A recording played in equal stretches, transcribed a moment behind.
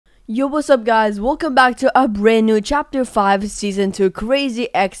Yo, what's up guys? Welcome back to a brand new chapter 5 season 2 crazy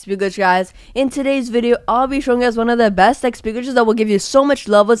XP glitch, guys. In today's video, I'll be showing you guys one of the best XP glitches that will give you so much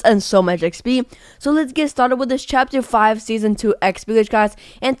levels and so much XP. So let's get started with this chapter 5 season 2 XP glitch, guys.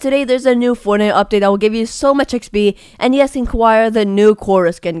 And today there's a new Fortnite update that will give you so much XP, and yes, acquire the new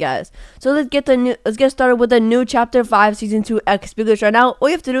Chorus skin, guys. So let's get started with the new chapter 5 season 2 XP glitch right now. All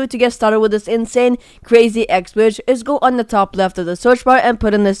you have to do to get started with this insane crazy XP glitch is go on the top left of the search bar and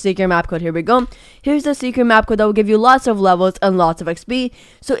put in the secret map code. Here we go. Here's the secret map code that will give you lots of levels and lots of XP.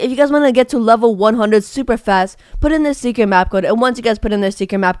 So if you guys want to get to level 100 super fast, put in the secret map code, and once you guys put in the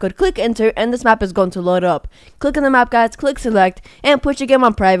secret map code, click enter, and this map is going to load up. Click on the map, guys, click select, and put your game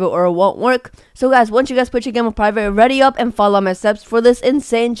on private or it won't work. So guys, once you guys put your game on private, ready up and follow my steps for this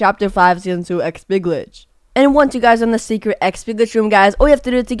insane chapter 5 season 2 XP glitch. And once you guys are in the secret XP glitch room, guys, all you have to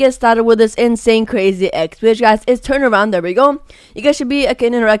do to get started with this insane crazy XP glitch, guys, is turn around. There we go. You guys should be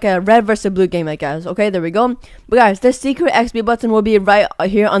in like a red versus blue game, like guys. Okay, there we go. But guys, the secret XP button will be right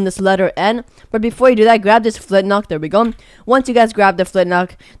here on this letter N. But before you do that, grab this flint knock. There we go. Once you guys grab the flint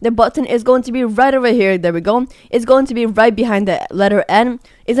knock, the button is going to be right over here. There we go. It's going to be right behind the letter N.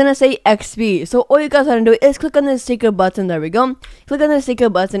 It's gonna say XP. So all you guys have to do is click on the secret button. There we go. Click on the secret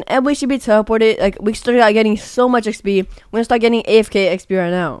button, and we should be teleported. Like, we start getting so much XP. We're gonna start getting AFK XP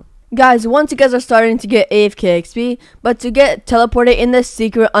right now. Guys, once you guys are starting to get AFK XP, but to get teleported in the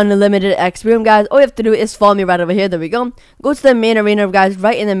secret unlimited XP room, guys, all you have to do is follow me right over here. There we go. Go to the main arena, guys,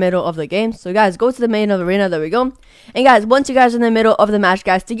 right in the middle of the game. So guys, go to the main arena. There we go. And guys, once you guys are in the middle of the match,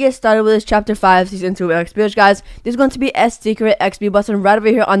 guys, to get started with this chapter 5 season 2 XP, guys, there's going to be a secret XP button right over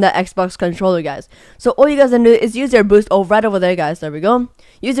here on the Xbox controller, guys. So all you guys have to do is use your boost right over there, guys. There we go.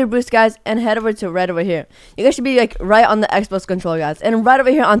 Use your boost, guys, and head over to right over here. You guys should be like right on the Xbox controller, guys, and right over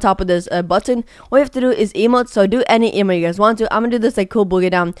here on top of this button, all you have to do is emote. So do any emote you guys want to. I'm gonna do this like cool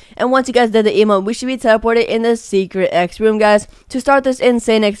boogie down, and once you guys did the emote, we should be teleported in the secret X room, guys. To start this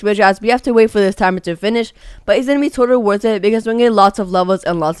insane XP, guys, we have to wait for this timer to finish, but it's gonna be totally worth it because we're gonna get lots of levels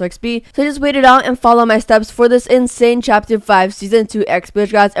and lots of XP. So just wait it out and follow my steps for this insane chapter 5 season 2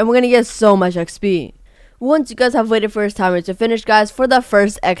 XP, guys, and we're gonna get so much XP. Once you guys have waited for this timer to finish, guys, for the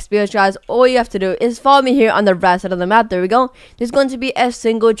first XP, guys, all you have to do is follow me here on the right side of the map. There we go. There's going to be a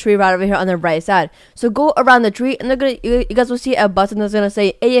single tree right over here on the right side. So go around the tree, and you guys will see a button that's going to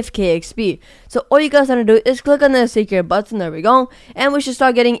say AFK XP. So all you guys have to do is click on the secret button. There we go. And we should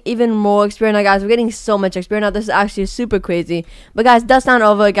start getting even more XP now, guys. We're getting so much XP now. This is actually super crazy. But guys, that's not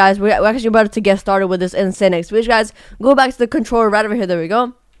over, guys. We're actually about to get started with this insane XP, guys. Go back to the controller right over here. There we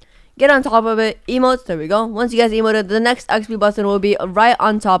go. Get on top of it, emotes, there we go. Once you guys emoted, the next XP button will be right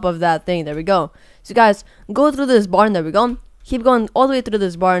on top of that thing. There we go. So guys, go through this barn. There we go. Keep going all the way through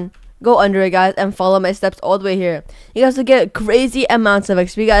this barn. Go under it, guys, and follow my steps all the way here. You guys will get crazy amounts of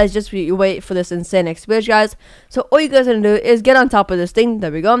XP, guys. Just wait for this insane XP, guys. So all you guys are gonna do is get on top of this thing.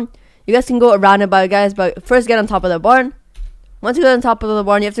 There we go. You guys can go around it, guys, but first get on top of the barn. Once you get on top of the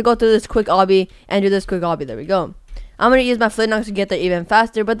barn, you have to go through this quick obby and do this quick obby. There we go. I'm going to use my flint knock to get there even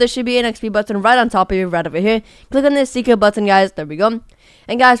faster, but there should be an XP button right on top of you, right over here. Click on this secret button, guys. There we go.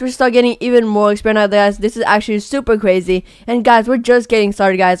 And guys, we're start getting even more XP now, guys. This is actually super crazy. And guys, we're just getting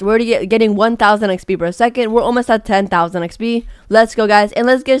started, guys. We're already getting 1,000 XP per second. We're almost at 10,000 XP. Let's go, guys. And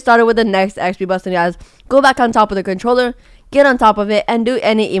let's get started with the next XP button, guys. Go back on top of the controller. Get on top of it and do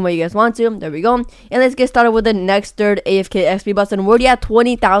any emote you guys want to. There we go. And let's get started with the next third AFK XP button. We're already at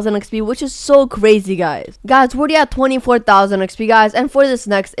 20,000 XP, which is so crazy, guys. Guys, we're already at 24,000 XP, guys. And for this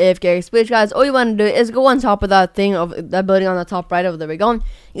next AFK XP, guys, all you want to do is go on top of that thing, of that building on the top right over there. We go.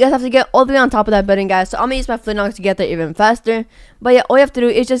 You guys have to get all the way on top of that building, guys. So I'm gonna use my flint knock to get there even faster. But yeah, all you have to do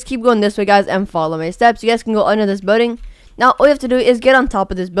is just keep going this way, guys, and follow my steps. You guys can go under this building. Now all you have to do is get on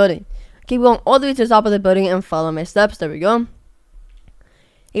top of this building. Keep going all the way to the top of the building and follow my steps. There we go.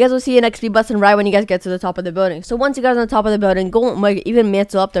 You guys will see an XP button right when you guys get to the top of the building. So once you guys are on the top of the building, go like even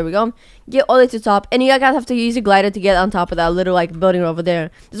mantle up. There we go. Get all the way to the top, and you guys have to use a glider to get on top of that little like building over there.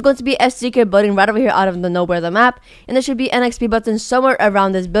 There's going to be a secret building right over here out of the nowhere of the map, and there should be an XP button somewhere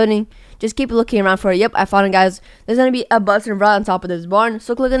around this building. Just keep looking around for it. Yep, I found it, guys. There's going to be a button right on top of this barn.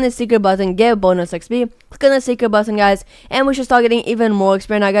 So click on the secret button, get bonus XP. Click on the secret button, guys, and we should start getting even more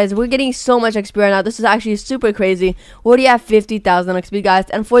XP now, guys. We're getting so much XP right now. This is actually super crazy. We already have 50,000 XP, guys.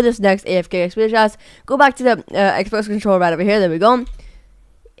 And for this next AFK XP, guys, go back to the Xbox controller right over here. There we go.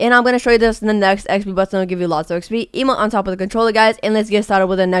 And I'm going to show you this in the next XP button. I'll give you lots of XP. Emote on top of the controller, guys. And let's get started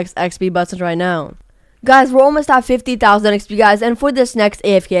with the next XP button right now. Guys, we're almost at 50,000 XP, guys, and for this next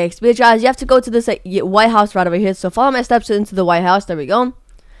AFK XP, guys, you have to go to this White House right over here. So follow my steps into the White House. There we go.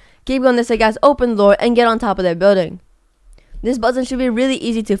 Keep going this way, guys. Open the door and get on top of that building. This button should be really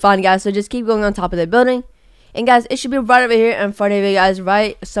easy to find, guys, so just keep going on top of the building. And guys, it should be right over here in front of you guys,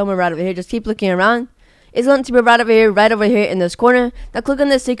 right somewhere right over here. Just keep looking around. It's going to be right over here in this corner. Now click on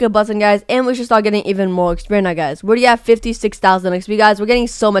the secret button, guys, and we should start getting even more XP now, guys. We're already at 56,000 XP, guys. We're getting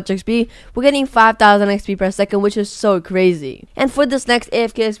so much XP. We're getting 5,000 XP per second, which is so crazy. And for this next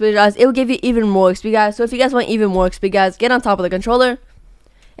AFK experience, guys, it will give you even more XP, guys. So if you guys want even more XP, guys, get on top of the controller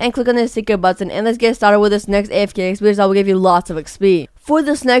and click on the secret button, and let's get started with this next AFK experience that will give you lots of XP. For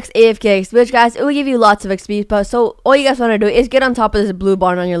this next AFK experience, guys, it will give you lots of XP, but so all you guys want to do is get on top of this blue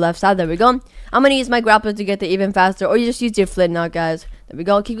barn on your left side. There we go. I'm going to use my grappler to get there even faster, or you just use your flint now, guys. There we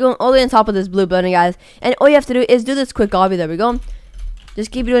go. Keep going all the way on top of this blue building, guys, and all you have to do is do this quick obby. There we go. Just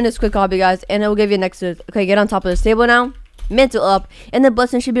keep doing this quick obby, guys, and it will give you next to, okay, get on top of this table now. Mental up, and the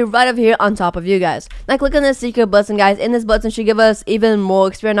button should be right over here on top of you guys. Now click on the secret button, guys, and this button should give us even more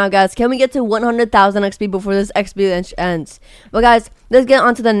XP now, guys. Can we get to 100,000 XP before this XP ends? But guys, let's get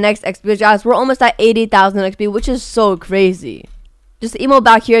on to the next XP, guys. We're almost at 80,000 XP, which is so crazy. Just emote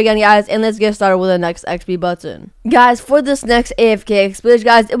back here again, guys, and let's get started with the next XP button. Guys, for this next AFK experience,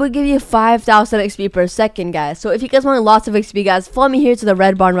 guys, it will give you 5,000 XP per second, guys. So if you guys want lots of XP, guys, follow me here to the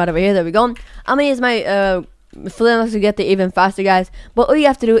red barn right over here. There we go. I'm gonna use my flint to get there even faster, guys, but all you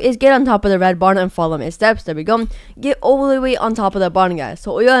have to do is get on top of the red barn and follow my steps. There we go. Get all the way on top of the barn, guys.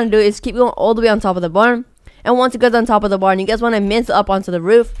 So all you gotta do is keep going all the way on top of the barn, and once you get on top of the barn, you guys want to mint up onto the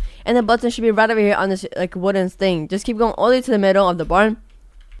roof, and the button should be right over here on this like wooden thing. Just keep going all the way to the middle of the barn.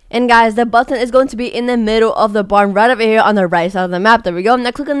 And guys, the button is going to be in the middle of the barn right over here on the right side of the map. There we go.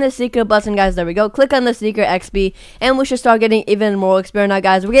 Now click on the secret button, guys. There we go. Click on the secret XP, and we should start getting even more XP now,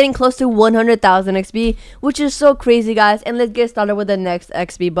 guys. We're getting close to 100,000 XP, which is so crazy, guys. And let's get started with the next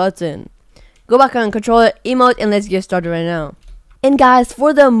XP button. Go back on controller, emote, and let's get started right now. And guys,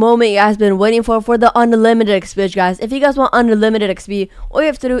 for the moment you guys been waiting for the unlimited XP, guys, if you guys want unlimited XP, all you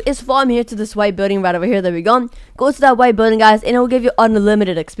have to do is follow me here to this white building right over here. There we go. Go to that white building, guys, and it will give you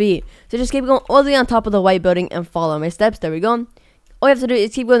unlimited XP. So just keep going all the way on top of the white building and follow my steps. There we go. All you have to do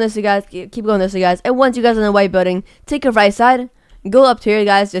is keep going this way, guys. Keep going this way, guys. And once you guys are in the white building, take a right side, go up to here,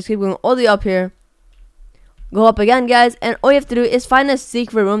 guys. Just keep going all the way up here. Go up again, guys, and all you have to do is find a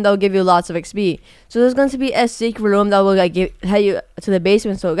secret room that will give you lots of XP. So there's going to be a secret room that will like head you to the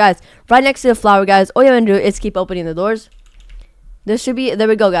basement. So guys, right next to the flower, guys, all you have to do is keep opening the doors. There should be, there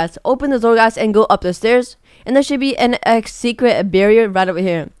we go, guys. Open the door, guys, and go up the stairs. And there should be a secret barrier right over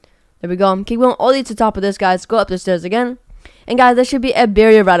here. There we go. Keep going all the way to the top of this, guys. Go up the stairs again. And guys, there should be a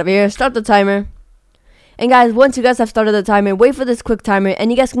barrier right over here. Start the timer. And guys, once you guys have started the timer, wait for this quick timer,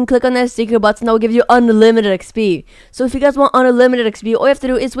 and you guys can click on that secret button that will give you unlimited XP. So if you guys want unlimited XP, all you have to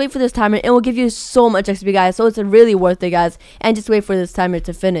do is wait for this timer, and it will give you so much XP, guys. So it's really worth it, guys. And just wait for this timer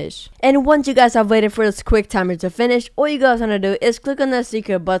to finish. And once you guys have waited for this quick timer to finish, all you guys want to do is click on that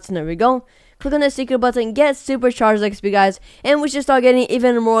secret button. There we go. Click on the secret button, get supercharged XP, guys, and we should start getting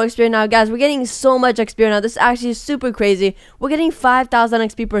even more XP now, guys. We're getting so much XP now. This is actually super crazy. We're getting 5,000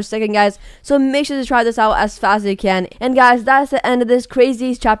 XP per second, guys, so make sure to try this out as fast as you can. And guys, that's the end of this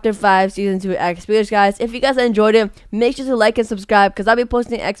crazy chapter 5 season 2 XP, guys. If you guys enjoyed it, make sure to like and subscribe, because I'll be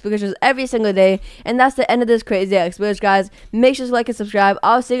posting XP every single day. And that's the end of this crazy XP, guys. Make sure to like and subscribe.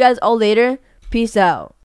 I'll see you guys all later. Peace out.